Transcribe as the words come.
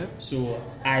So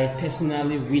I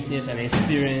personally witnessed and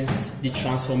experienced the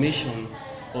transformation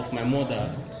of my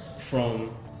mother from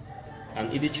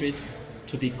an illiterate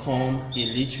to become a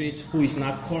literate, who is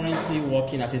now currently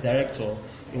working as a director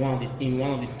in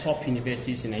one of the top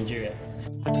universities in Nigeria.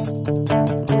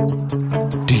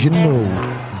 Do you know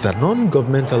that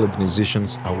non-governmental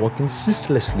organizations are working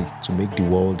ceaselessly to make the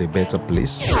world a better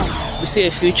place? We see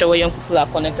a future where young people are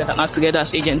connected and act together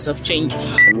as agents of change.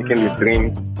 Making the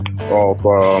dream of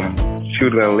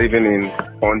children living in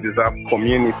undeserved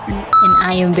communities. And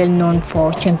I am well known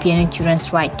for championing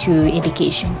children's right to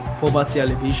education. Poverty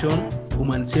alleviation,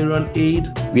 humanitarian aid,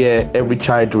 where every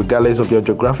child, regardless of their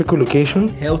geographical location,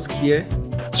 healthcare,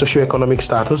 socioeconomic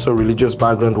status or religious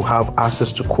background, will have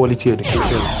access to quality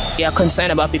education. We are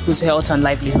concerned about people's health and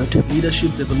livelihood,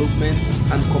 leadership development,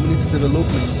 and community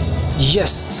development.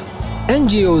 Yes,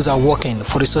 NGOs are working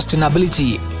for the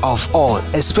sustainability of all,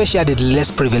 especially the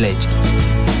less privileged.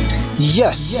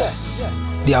 Yes,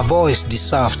 their voice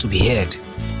deserves to be heard.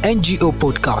 NGO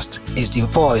Podcast is the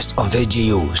voice of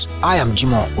NGOs. I am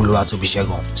Jimoh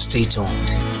Oluwatobi-Segun. Stay tuned.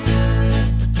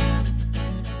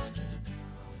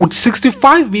 With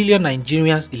 65 million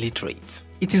Nigerians illiterate,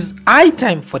 it is high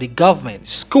time for the government,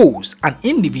 schools, and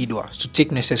individuals to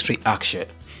take necessary action.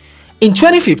 In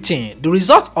 2015, the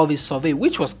result of a survey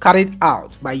which was carried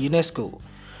out by UNESCO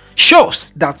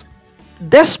shows that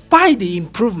despite the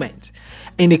improvement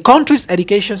in the country's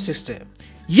education system,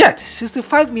 yet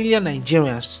 65 million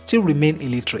Nigerians still remain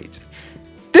illiterate.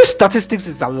 This statistics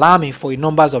is alarming for a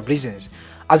number of reasons.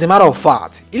 As a matter of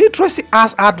fact, illiteracy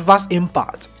has adverse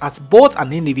impact at both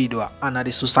an individual and at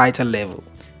the societal level.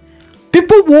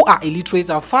 People who are illiterate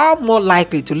are far more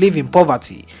likely to live in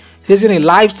poverty, facing a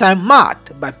lifetime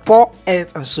marked by poor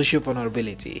health and social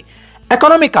vulnerability.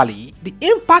 Economically, the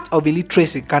impact of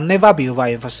illiteracy can never be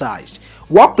overemphasized.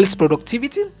 Workplace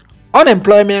productivity,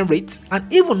 unemployment rates,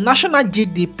 and even national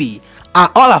GDP are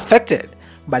all affected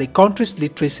by the country's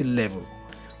literacy level.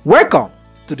 Welcome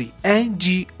to the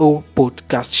NGO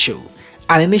Podcast Show,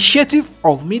 an initiative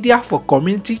of Media for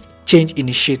Community Change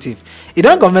Initiative, a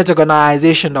non-governmental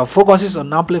organization that focuses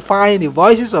on amplifying the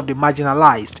voices of the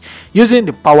marginalized using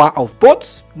the power of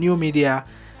both new media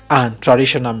and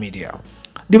traditional media.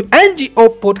 The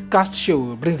NGO Podcast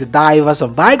Show brings the diverse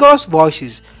and vigorous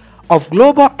voices of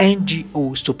global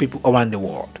NGOs to people around the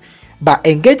world by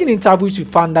engaging interviews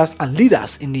with founders and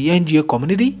leaders in the NGO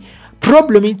community,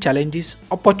 probleming challenges,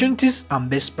 opportunities, and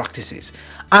best practices.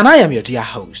 And I am your dear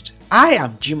host. I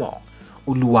am Jimoh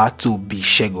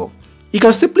Oluwatobi-Segun. You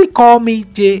can simply call me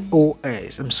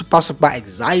JOS. I'm super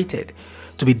excited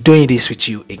to be doing this with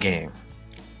you again.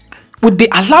 With the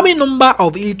alarming number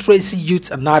of illiteracy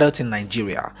youths and adults in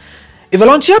Nigeria, a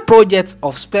volunteer project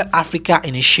of Spell Africa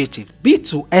Initiative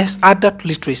B2S Adult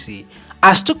Literacy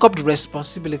has took up the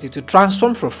responsibility to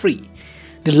transform for free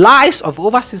the lives of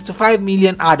over 65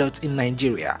 million adults in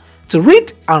Nigeria to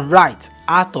read and write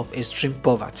out of extreme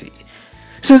poverty.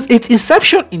 Since its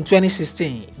inception in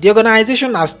 2016, the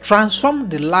organization has transformed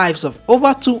the lives of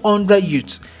over 200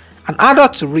 youths and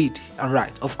adults to read and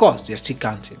write. Of course, they're still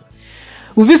counting.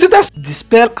 We visited the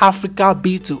Spell Africa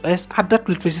B2S Adult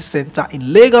Literacy Center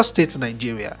in Lagos State,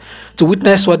 Nigeria, to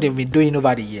witness what they've been doing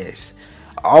over the years.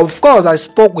 Of course, I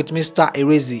spoke with Mr.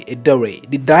 Erezi, Edoreh,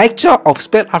 the director of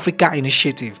Spell Africa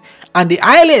Initiative, and the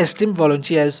highly esteemed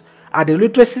volunteers at the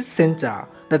Literacy Center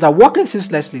that are working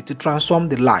ceaselessly to transform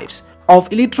the lives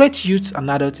of illiterate youth and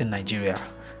adults in Nigeria.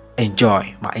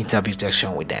 Enjoy my interview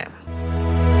section with them.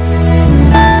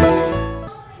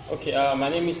 Okay, my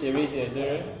name is Erezi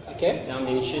Edoreh. Okay. I'm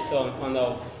the initiator and founder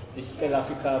of the Spell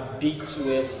Africa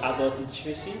B2S Adult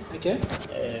Literacy. Okay.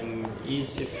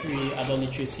 It's a free adult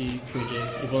literacy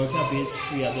project, a volunteer-based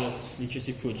free adult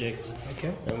literacy project.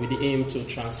 Okay. With the aim to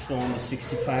transform the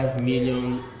 65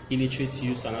 million illiterate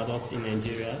youths and adults in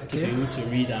Nigeria to be able to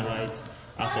read and write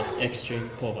out of extreme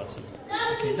poverty.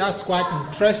 Okay, that's quite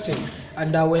interesting,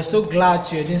 and we're so glad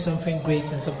you're doing something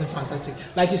great and something fantastic.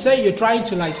 Like you said, you're trying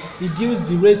to reduce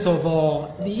the rate of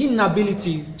the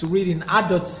inability to read in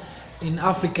adults in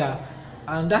Africa,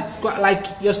 and that's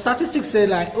quite your statistics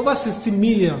say over 60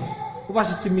 million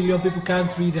people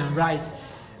can't read and write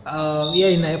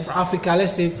here in Africa.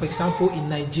 Let's say, for example, in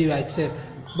Nigeria itself.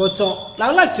 But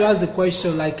I'd like to ask the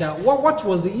question, what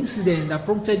was the incident that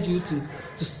prompted you to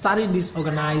starting this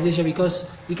organization?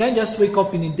 Because you can't just wake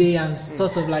up in a day and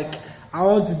sort of I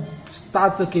want to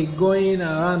start going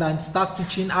around and start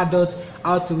teaching adults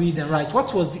how to read and write.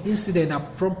 What was the incident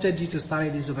that prompted you to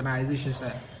start this organization,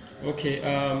 sir? Okay,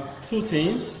 two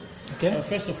things. Okay.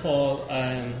 First of all,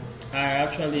 I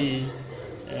actually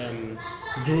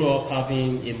grew up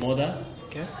having a mother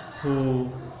who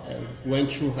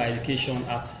went through her education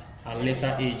at a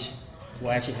later age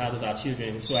while she had us, our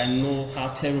children. So I know how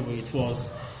terrible it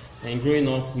was. And growing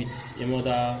up with a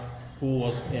mother who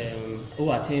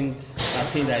attained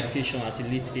her education at a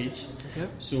late age. Okay.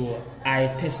 So I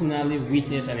personally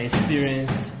witnessed and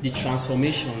experienced the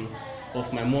transformation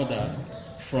of my mother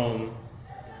from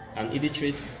an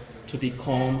illiterate to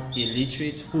become a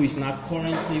literate, who is now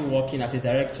currently working as a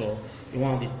director in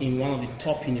one of the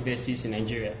top universities in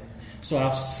Nigeria. So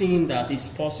I've seen that it's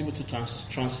possible to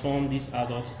transform these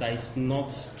adults, that it's not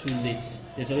too late.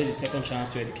 There's always a second chance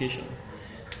to education.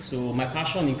 So my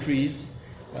passion increased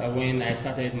when I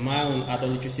started my own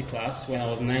adult literacy class when I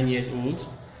was 9 years old.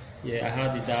 Yeah, I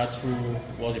had a dad who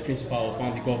was a principal of one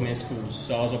of the government schools.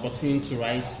 So I was opportune to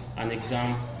write an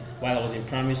exam while I was in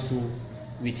primary school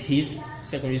with his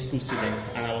secondary school students,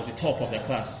 and I was the top of the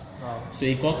class. Wow. So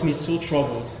it got me so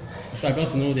troubled. So I got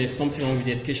to know there's something wrong with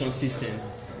the education system.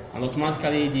 And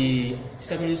automatically the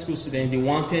secondary school students, they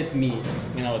wanted me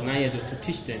when I was 9 years old to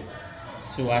teach them.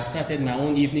 So I started my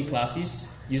own evening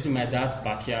classes using my dad's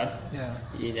backyard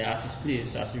at his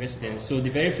place as a resident. So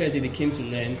the very first day they came to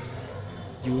learn,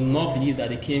 you will not believe that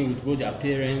they came with both their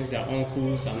parents, their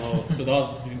uncles and all. So that was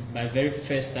my very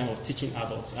first time of teaching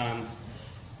adults.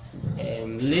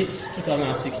 And late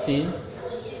 2016,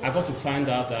 I got to find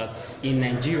out that in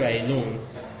Nigeria alone,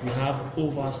 we have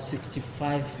over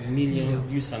 65 million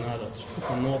youths and adults who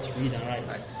cannot read and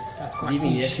write,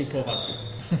 living in extreme poverty.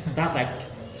 That's like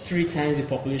 3 times the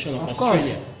population of Australia.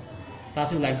 Course.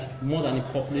 That's like more than the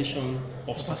population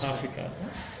of South Africa.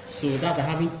 So that's like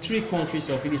having 3 countries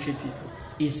of illiterate people.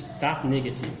 Is that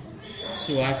negative?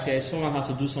 So I said someone has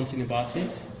to do something about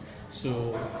it.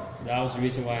 So that was the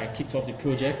reason why I kicked off the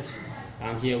project,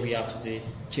 and here we are today,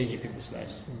 changing people's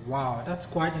lives. Wow, that's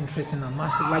quite interesting and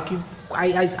massive. Like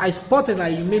I spotted,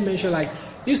 like you made mention, like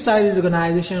you started this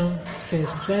organization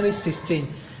since 2016,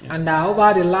 and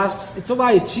over the last, it's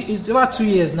over 2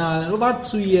 years now. And over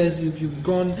 2 years, you've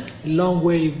gone a long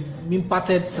way. You've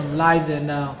impacted some lives, and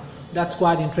that's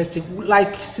quite interesting.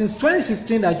 Like since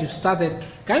 2016 that you've started,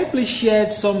 can you please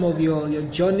share some of your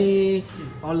journey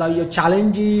or like your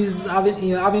challenges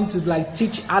having to like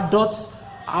teach adults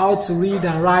how to read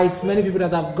and write? Many people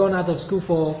that have gone out of school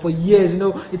for years,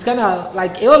 it's kind of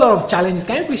like a whole lot of challenges.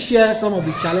 Can you please share some of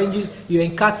the challenges you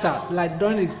encountered like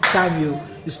during the time you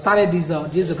started this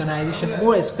organization,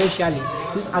 more especially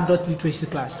this adult literacy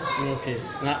class? Okay,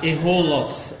 now a whole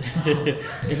lot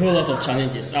of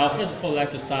challenges. I'll first of all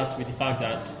like to start with the fact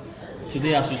that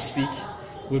today as we speak,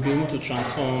 we'll be able to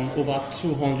transform over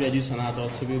 200 youths and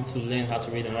adults to be able to learn how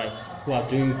to read and write, who are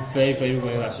doing very, very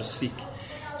well as we speak.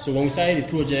 So when we started the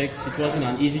project, it wasn't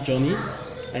an easy journey.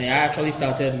 And I actually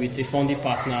started with a funding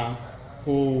partner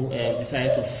who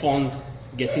decided to fund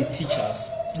getting teachers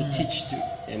to teach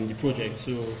the project.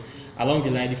 So along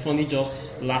the line, the funding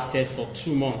just lasted for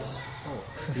 2 months. Oh.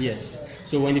 Yes.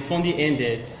 So when the funding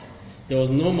ended, there was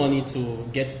no money to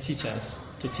get teachers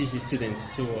to teach the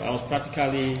students. So I was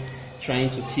practically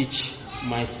trying to teach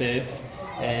myself.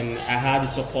 And I had the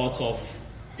support of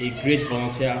a great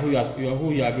volunteer who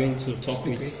you are going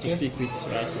to speak with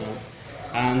right now.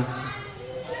 And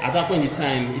at that point in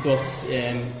time, it was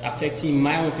affecting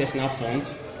my own personal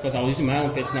funds because I was using my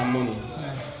own personal money.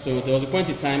 So there was a point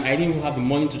in time I didn't even have the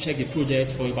money to check the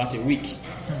project for about a week.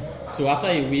 So after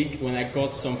a week, when I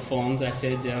got some funds, I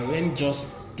said, let me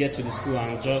just get to the school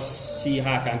and just see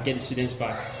how I can get the students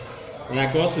back. When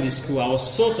I got to the school, I was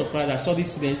so surprised. I saw these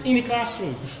students in the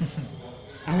classroom.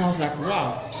 And I was like,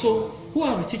 wow, so who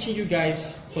have been teaching you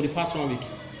guys for the past 1 week?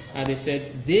 And they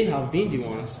said they have been the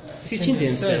ones teaching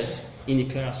themselves in the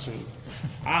classroom.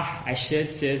 I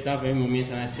shed tears that very moment,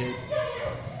 and I said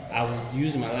I would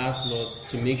use my last blood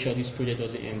to make sure this project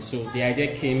doesn't end. So the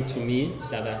idea came to me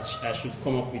that I should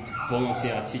come up with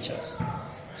volunteer teachers.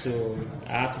 So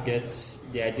I had to get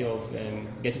the idea of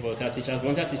getting volunteer teachers.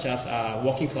 Volunteer teachers are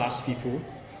working class people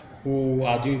who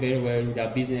are doing very well in their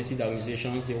businesses, their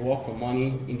organizations. They work for money.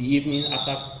 In the evening,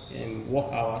 after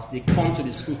work hours, they come to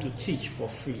the school to teach for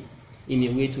free in a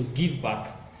way to give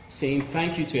back, saying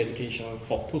thank you to education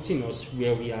for putting us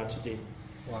where we are today.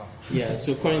 Wow. Yeah,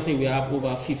 so currently we have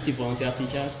over 50 volunteer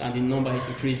teachers, and the number is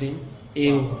increasing.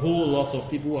 A whole lot of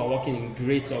people who are working in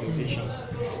great organizations.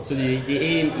 So the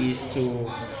aim is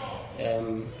to,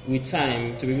 with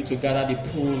time, to be able to gather the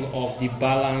pool of the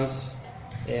balance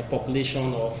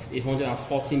population of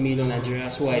 140 million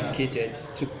Nigerians who are educated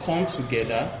to come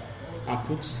together and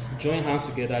join hands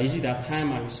together, using their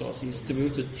time and resources to be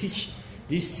able to teach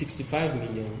these 65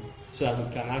 million so that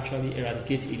we can actually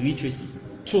eradicate illiteracy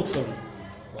totally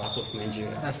out of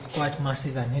Nigeria. That's quite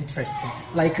massive and interesting.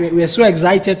 Like we are so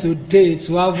excited today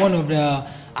to have one of the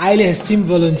highly esteemed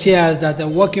volunteers that are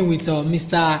working with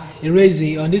Mr.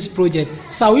 Erezi on this project.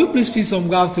 So will you please feel some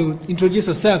gap to introduce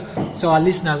yourself to our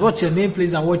listeners? What's your name,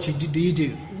 please, and what do you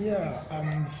do? Yeah,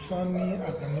 I'm Sani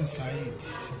Akane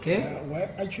Said. Okay. Well,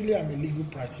 actually, I'm a legal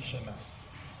practitioner.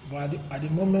 But at the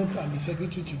moment, I'm the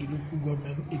secretary to the local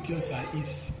government, Etiosa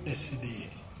East SCDA.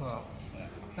 Wow.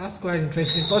 That's quite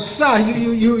interesting. But sir,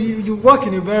 you work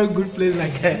in a very good place,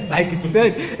 like you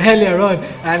said earlier on,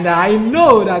 and I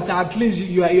know that at least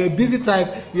you're a busy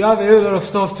type. You have a lot of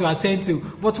stuff to attend to.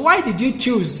 But why did you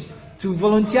choose to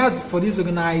volunteer for this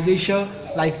organization,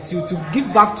 like to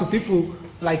give back to people,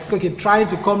 like okay, trying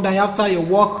to come down after your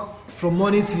work from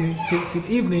morning till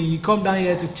evening, you come down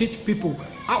here to teach people?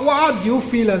 How do you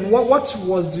feel, and what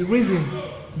was the reason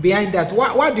behind that?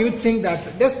 Why do you think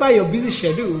that despite your busy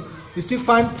schedule, you still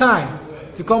find time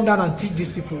to come down and teach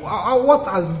these people? What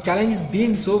has the challenges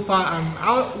been so far,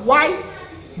 and why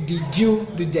did you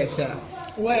do that, sir?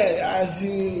 Well, as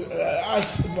you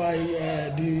asked by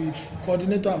the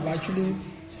coordinator have actually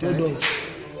told us,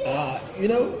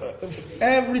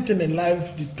 everything in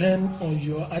life depends on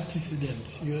your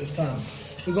antecedents, you understand?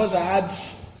 Because I had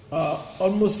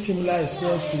almost similar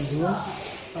experience to his own.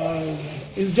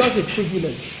 It's just a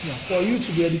privilege for you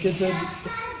to be educated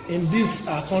in this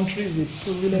country. Is a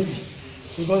privilege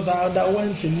because I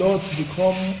underwent a lot to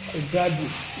become a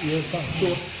graduate, you understand? So,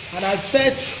 and I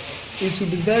felt it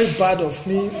would be very bad of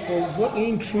me for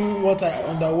going through what I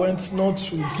underwent not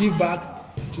to give back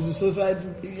to the society,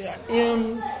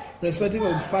 irrespective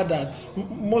of the fact that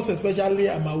most especially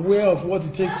I'm aware of what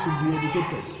it takes to be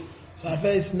educated. So I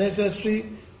felt it's necessary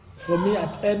for me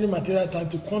at any material time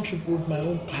to contribute my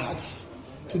own parts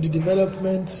to the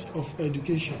development of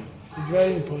education. It's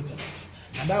very important.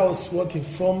 And that was what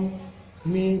informed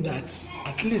me that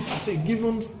at least at a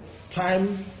given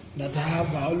time that I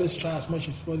have, I always try as much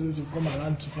as possible to come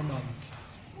around to come and,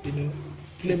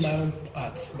 play my own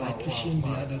parts by teaching the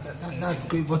adults. That's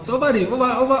great. But over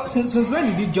since when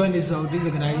did you join this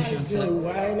organization?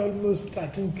 While almost, I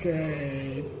think,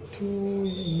 2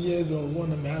 years or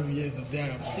 1.5 years of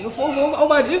there.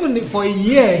 Even for a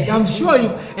year, I'm sure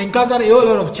you've encountered a whole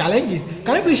lot of challenges.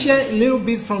 Can you please share a little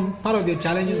bit from part of your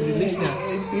challenges with the listener?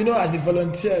 As a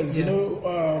volunteer,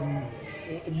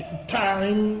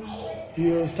 time.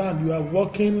 You understand, you are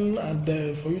working, and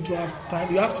for you to have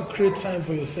time, you have to create time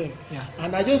for yourself. Yeah.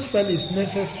 And I just felt it's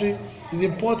necessary, it's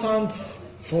important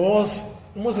for us,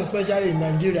 most especially in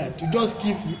Nigeria, to just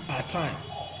give our time.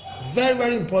 Very,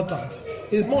 very important.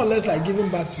 It's more or less like giving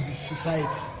back to the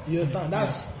society. You understand?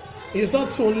 It's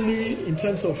not only in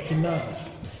terms of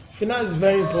finance. Finance is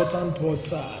very important,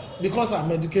 but because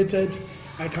I'm educated,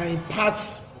 I can impart,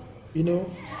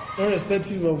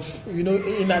 irrespective of,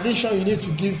 in addition, you need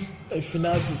to give a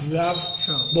finance if you have,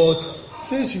 sure. But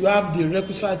since you have the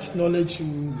requisite knowledge to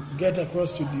get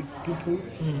across to the people,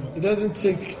 it doesn't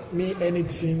take me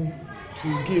anything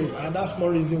to give, and that's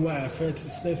more reason why I felt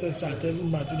it's necessary at every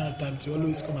material time to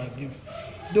always come and give.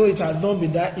 Though it has not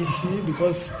been that easy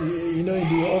because in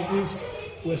the office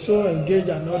we're so engaged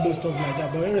and all those stuff like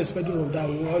that. But irrespective of that,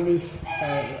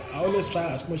 I always try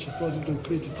as much as possible to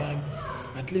create a time,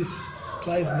 at least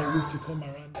twice in a week, to come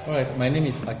around. All right, my name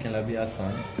is Akinlabi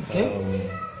Hassan. Okay.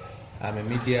 I'm a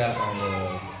media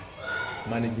and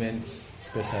management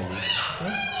specialist.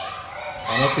 Okay.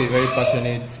 I'm also a very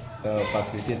passionate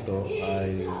facilitator.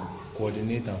 I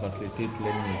coordinate and facilitate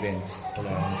learning events all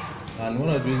around. And one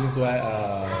of the reasons why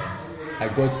I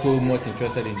got so much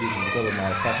interested in this is because of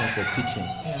my passion for teaching.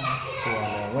 Yeah. So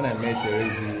when I met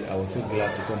Erezi, I was so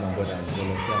glad to come on board and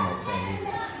volunteer my time.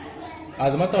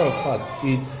 As a matter of fact,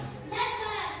 it's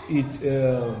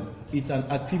an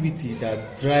activity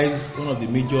that drives one of the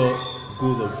major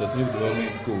goals of sustainable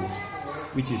development goals,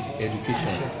 which is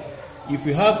education. If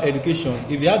you have education,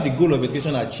 if you have the goal of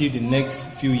education achieved in the next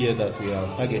few years as we are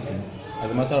targeting,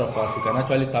 as a matter of fact, we can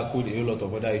actually tackle a whole lot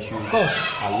of other issues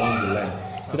along the line.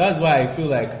 So that's why I feel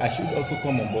like I should also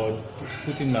come on board,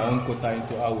 put in my own quota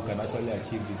into how we can actually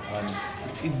achieve this. And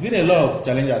it's been a lot of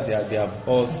challenges that they have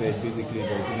all said basically,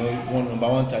 but number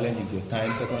one challenge is your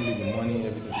time, secondly the money,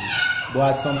 everything.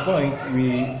 But at some point,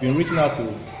 we've been reaching out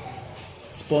to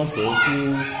sponsors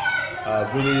who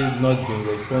have really not been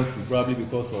responsive, probably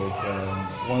because of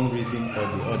one reason or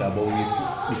the other. But we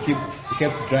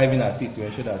kept driving at it to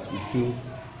ensure that we still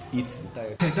eat the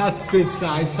target. That's great, sir.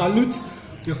 I salute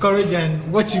your courage and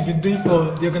what you've been doing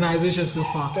for the organization so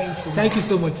far. Thank you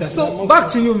so much, sir. So back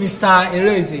to you, Mr.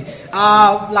 Erezi.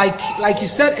 Like you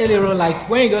said earlier on, like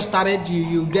when you got started,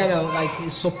 you get a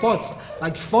support,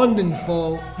 like funding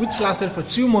for which lasted for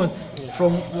 2 months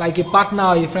from like a partner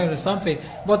or a friend or something.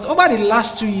 But over the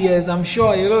last 2 years, I'm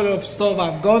sure a lot of stuff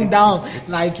have gone down.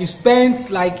 Like you spent,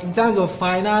 like in terms of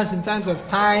finance, in terms of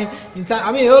time,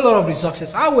 a lot of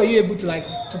resources. How were you able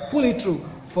to pull it through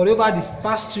for over these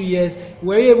past 2 years?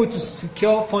 Were you able to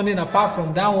secure funding apart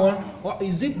from that one, or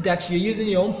is it that you're using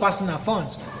your own personal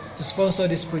funds to sponsor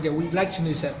this project? We'd like to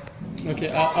know, sir. Okay,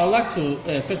 I'd like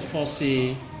to first of all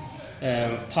say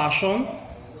passion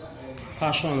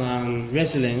and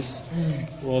resilience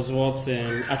was what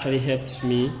actually helped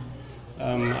me.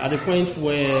 At the point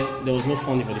where there was no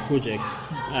funding for the project,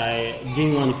 I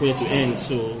didn't want the project to end.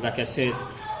 So, like I said,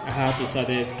 I had to start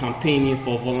campaigning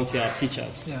for volunteer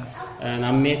teachers. Yeah. And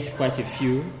I met quite a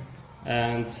few,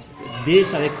 and they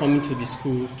started coming to the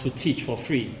school to teach for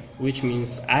free, which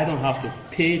means I don't have to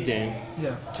pay them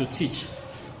to teach.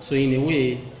 So in a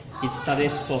way, it started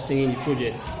sustaining the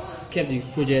project, kept the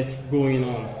project going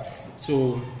on.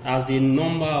 So as the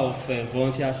number of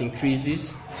volunteers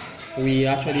increases, we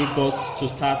actually got to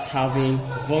start having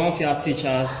volunteer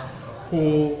teachers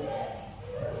who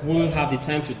won't have the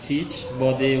time to teach,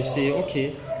 but they will say,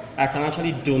 okay, I can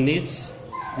actually donate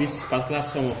this particular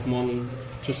sum of money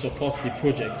to support the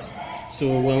project.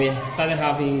 So when we started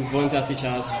having volunteer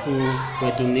teachers who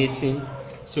were donating,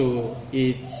 so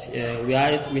we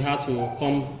had to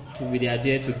come with the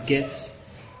idea to get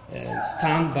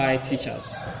standby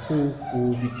teachers who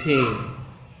will be paying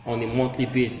on a monthly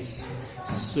basis.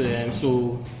 So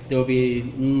there won't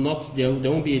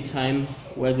be a time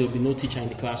where there will be no teacher in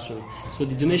the classroom. So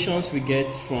the donations we get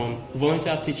from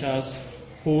volunteer teachers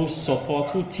who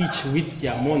teach with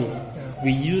their money,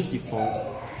 we use the funds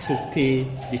to pay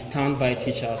the standby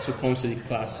teachers who come to the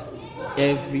class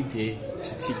every day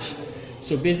to teach.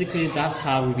 So basically, that's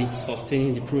how we've been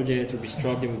sustaining the project. We've been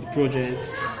struggling with the project.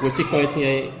 We're still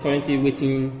currently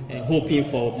waiting, hoping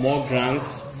for more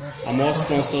grants and more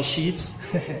sponsorships.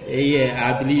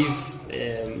 I believe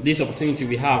this opportunity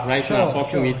we have right now,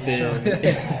 talking with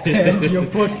NGO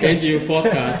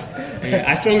podcast.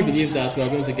 I strongly believe that we are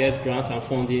going to get grants and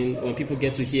funding when people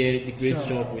get to hear the great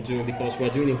job we're doing, because we're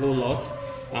doing a whole lot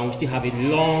and we still have a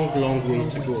long way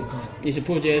to go. It's a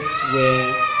project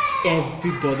where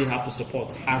everybody have to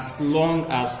support. As long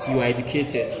as you are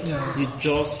educated, you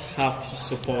just have to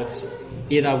support,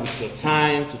 either with your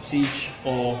time to teach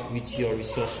or with your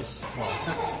resources. Wow,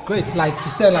 that's great. Like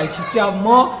you said, you still have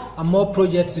more and more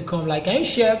projects to come. Can you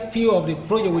share a few of the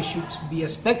projects we should be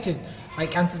expecting,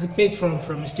 anticipate from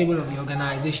the stable of the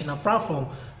organization, apart from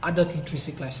adult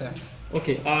literacy class?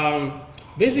 Okay.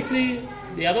 Basically,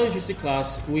 the adult literacy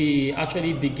class, we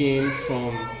actually begin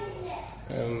from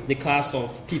the class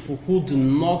of people who do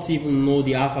not even know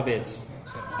the alphabet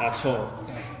at all.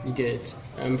 You get.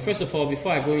 First of all,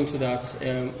 before I go into that,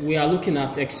 we are looking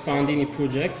at expanding a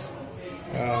project.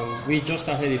 We just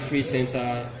started a free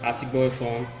center at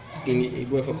Edoreh in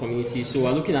Edoreh community, so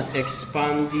we're looking at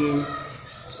expanding,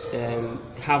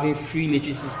 having free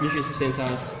literacy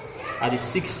centers at the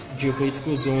 6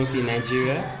 geopolitical zones in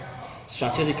Nigeria,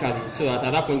 strategically, so that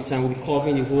at that point in time we'll be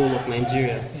covering the whole of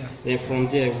Nigeria. Then from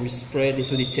there we spread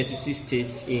into the 36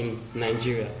 states in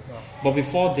Nigeria. But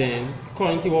before then,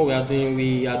 currently what we are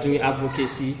doing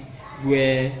advocacy,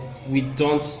 where we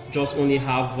don't just only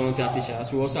have volunteer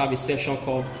teachers, we also have a section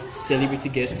called celebrity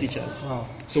guest teachers.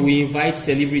 So we invite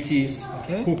celebrities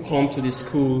who come to the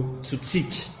school to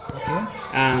teach.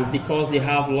 And because they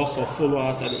have lots of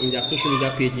followers in their social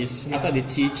media pages, after they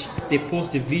teach, they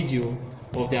post a video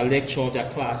of their lecture, of their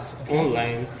class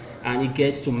online, and it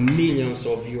gets to millions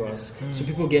of viewers. So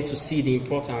people get to see the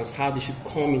importance, how they should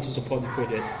come in to support the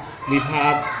project. We've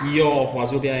had Yo of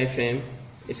Wazobia FM,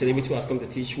 a celebrity who has come to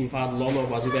teach. We've had Lolo of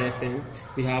Wazobia FM.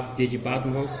 We have Deji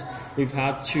Badmos. We've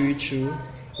had Chui Chu.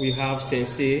 We have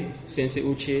Sensei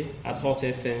Uche at Hot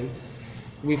FM.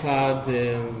 We've had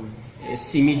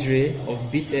Simidre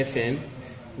of Beat FM.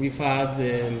 We've had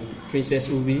Princess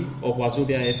Ubi of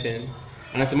Wazobia FM.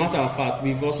 And as a matter of fact,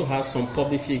 we've also had some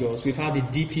public figures. We've had the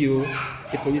DPO,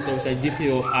 the police officer,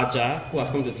 DPO of Aja, who has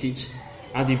come to teach.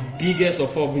 And the biggest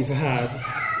of all we've had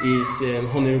is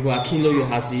Honorable Akinloyo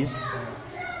Aziz.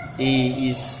 He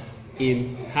is a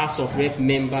House of Rep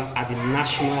member at the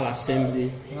National Assembly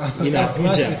in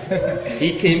Abuja.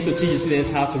 He came to teach the students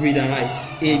how to read and write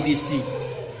ABC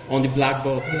on the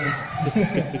blackboard.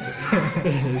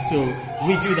 So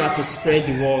we do that to spread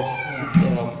the word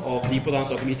of the importance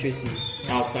of literacy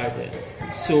outside there.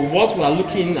 So what we are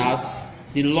looking at,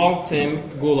 the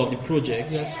long-term goal of the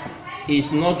project,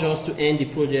 is not just to end the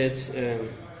project,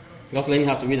 not learning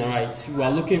how to read and write. We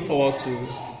are looking forward to,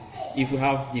 if we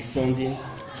have the funding,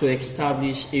 to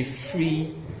establish a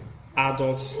free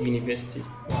adult university.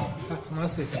 That's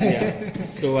massive. Yeah.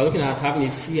 So we're looking at having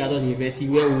a free adult university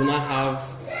where we will now have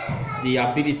the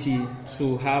ability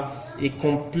to have a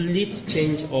complete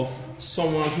change of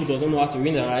someone who doesn't know how to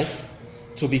read and write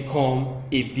to become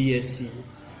a BSc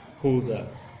holder.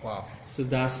 Wow. So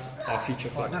that's our future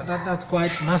plan. That's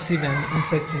quite massive and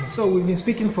interesting. So we've been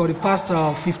speaking for the past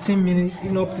 15 minutes,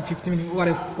 even up to 15 minutes,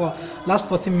 whatever, for last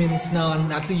 14 minutes now,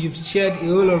 and at least you've shared a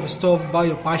whole lot of stuff about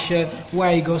your passion,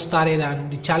 where you got started, and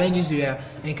the challenges you are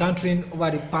encountering over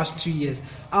the past 2 years.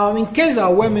 In case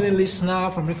our well-meaning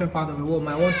listener from different parts of the world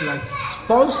might want to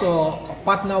sponsor or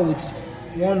partner with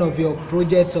one of your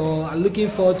projects, or are looking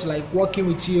forward to working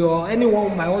with you, or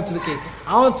anyone might want to look at,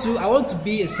 I want to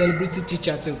be a celebrity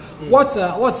teacher too. What's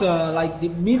the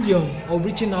medium of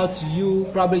reaching out to you?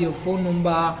 Probably your phone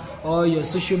number or your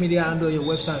social media handle, your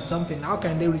website, something. How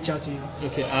can they reach out to you?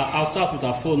 Okay, I'll start with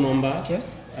our phone number. Okay.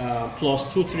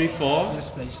 +234. Yes,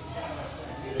 please.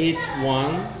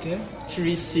 81 Okay.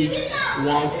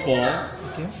 3614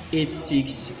 Okay.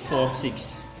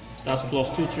 8646. That's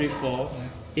 +234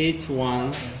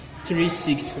 81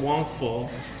 3614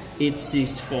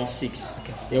 8646.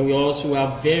 Okay. Then we also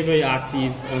are very, very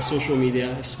active on social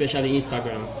media, especially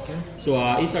Instagram. Okay. So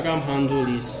our Instagram handle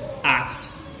is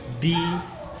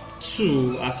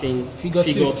 @B2, as in figure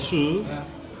 2,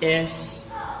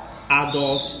 S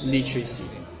adult literacy.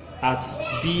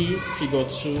 @B figure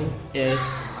 2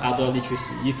 S adult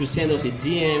literacy. You could send us a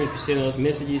DM, you could send us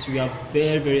messages. We are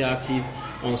very, very active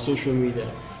on social media.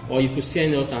 Or you could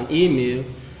send us an email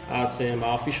at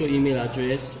our official email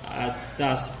address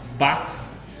that's back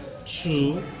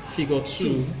to figure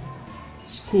 2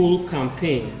 school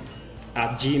campaign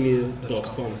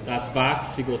 @gmail.com. That's back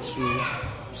figure 2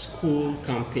 school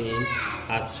campaign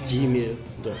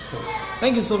 @gmail.com.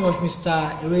 Thank you so much,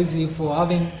 Mr. Erezi, for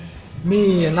having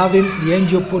me and having the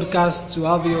NGO podcast to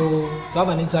have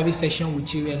an interview session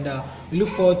with you, and we look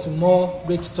forward to more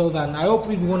great stuff. And I hope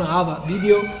if you want to have a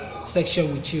video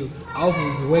section with you, I hope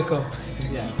you'll be welcome.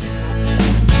 Yeah.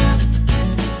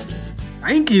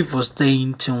 Thank you for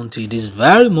staying tuned to this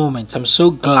very moment. I'm so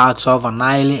glad to have an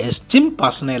highly esteemed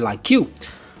personnel like you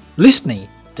listening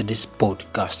to this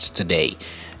podcast today.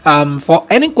 For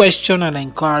any question and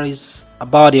inquiries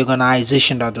about the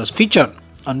organization that was featured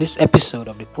on this episode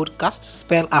of the podcast,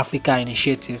 Spell Africa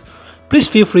Initiative, please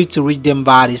feel free to reach them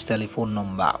via this telephone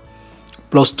number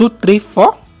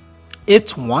 +234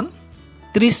 81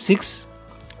 36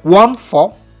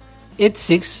 14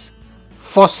 86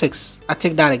 46. I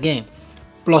take that again,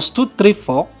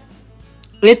 +234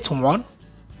 81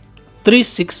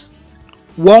 36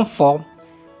 14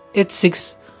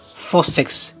 86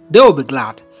 46. They will be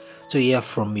glad to hear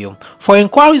from you. For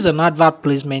inquiries and advert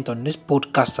placement on this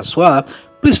podcast as well,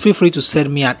 please feel free to send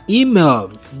me an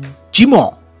email,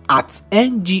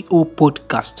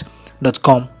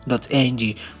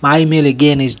 jimo@ngopodcast.com.ng. My email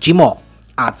again is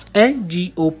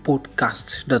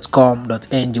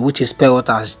jimo@ngopodcast.com.ng, which is spelled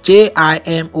as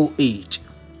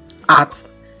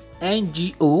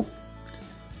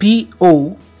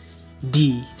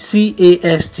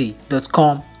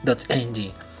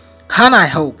JIMOH@ngopodcast.com.ng. And I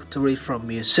hope to read from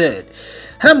you soon.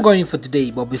 And I'm going for today,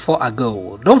 but before I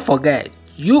go, don't forget,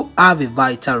 you have a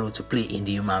vital role to play in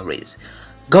the human race.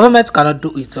 Government cannot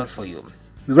do it all for you.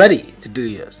 Be ready to do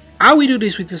yours. I will do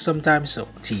this with you sometime, so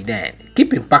till then,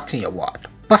 keep impacting your world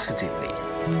positively.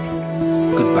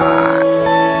 Goodbye.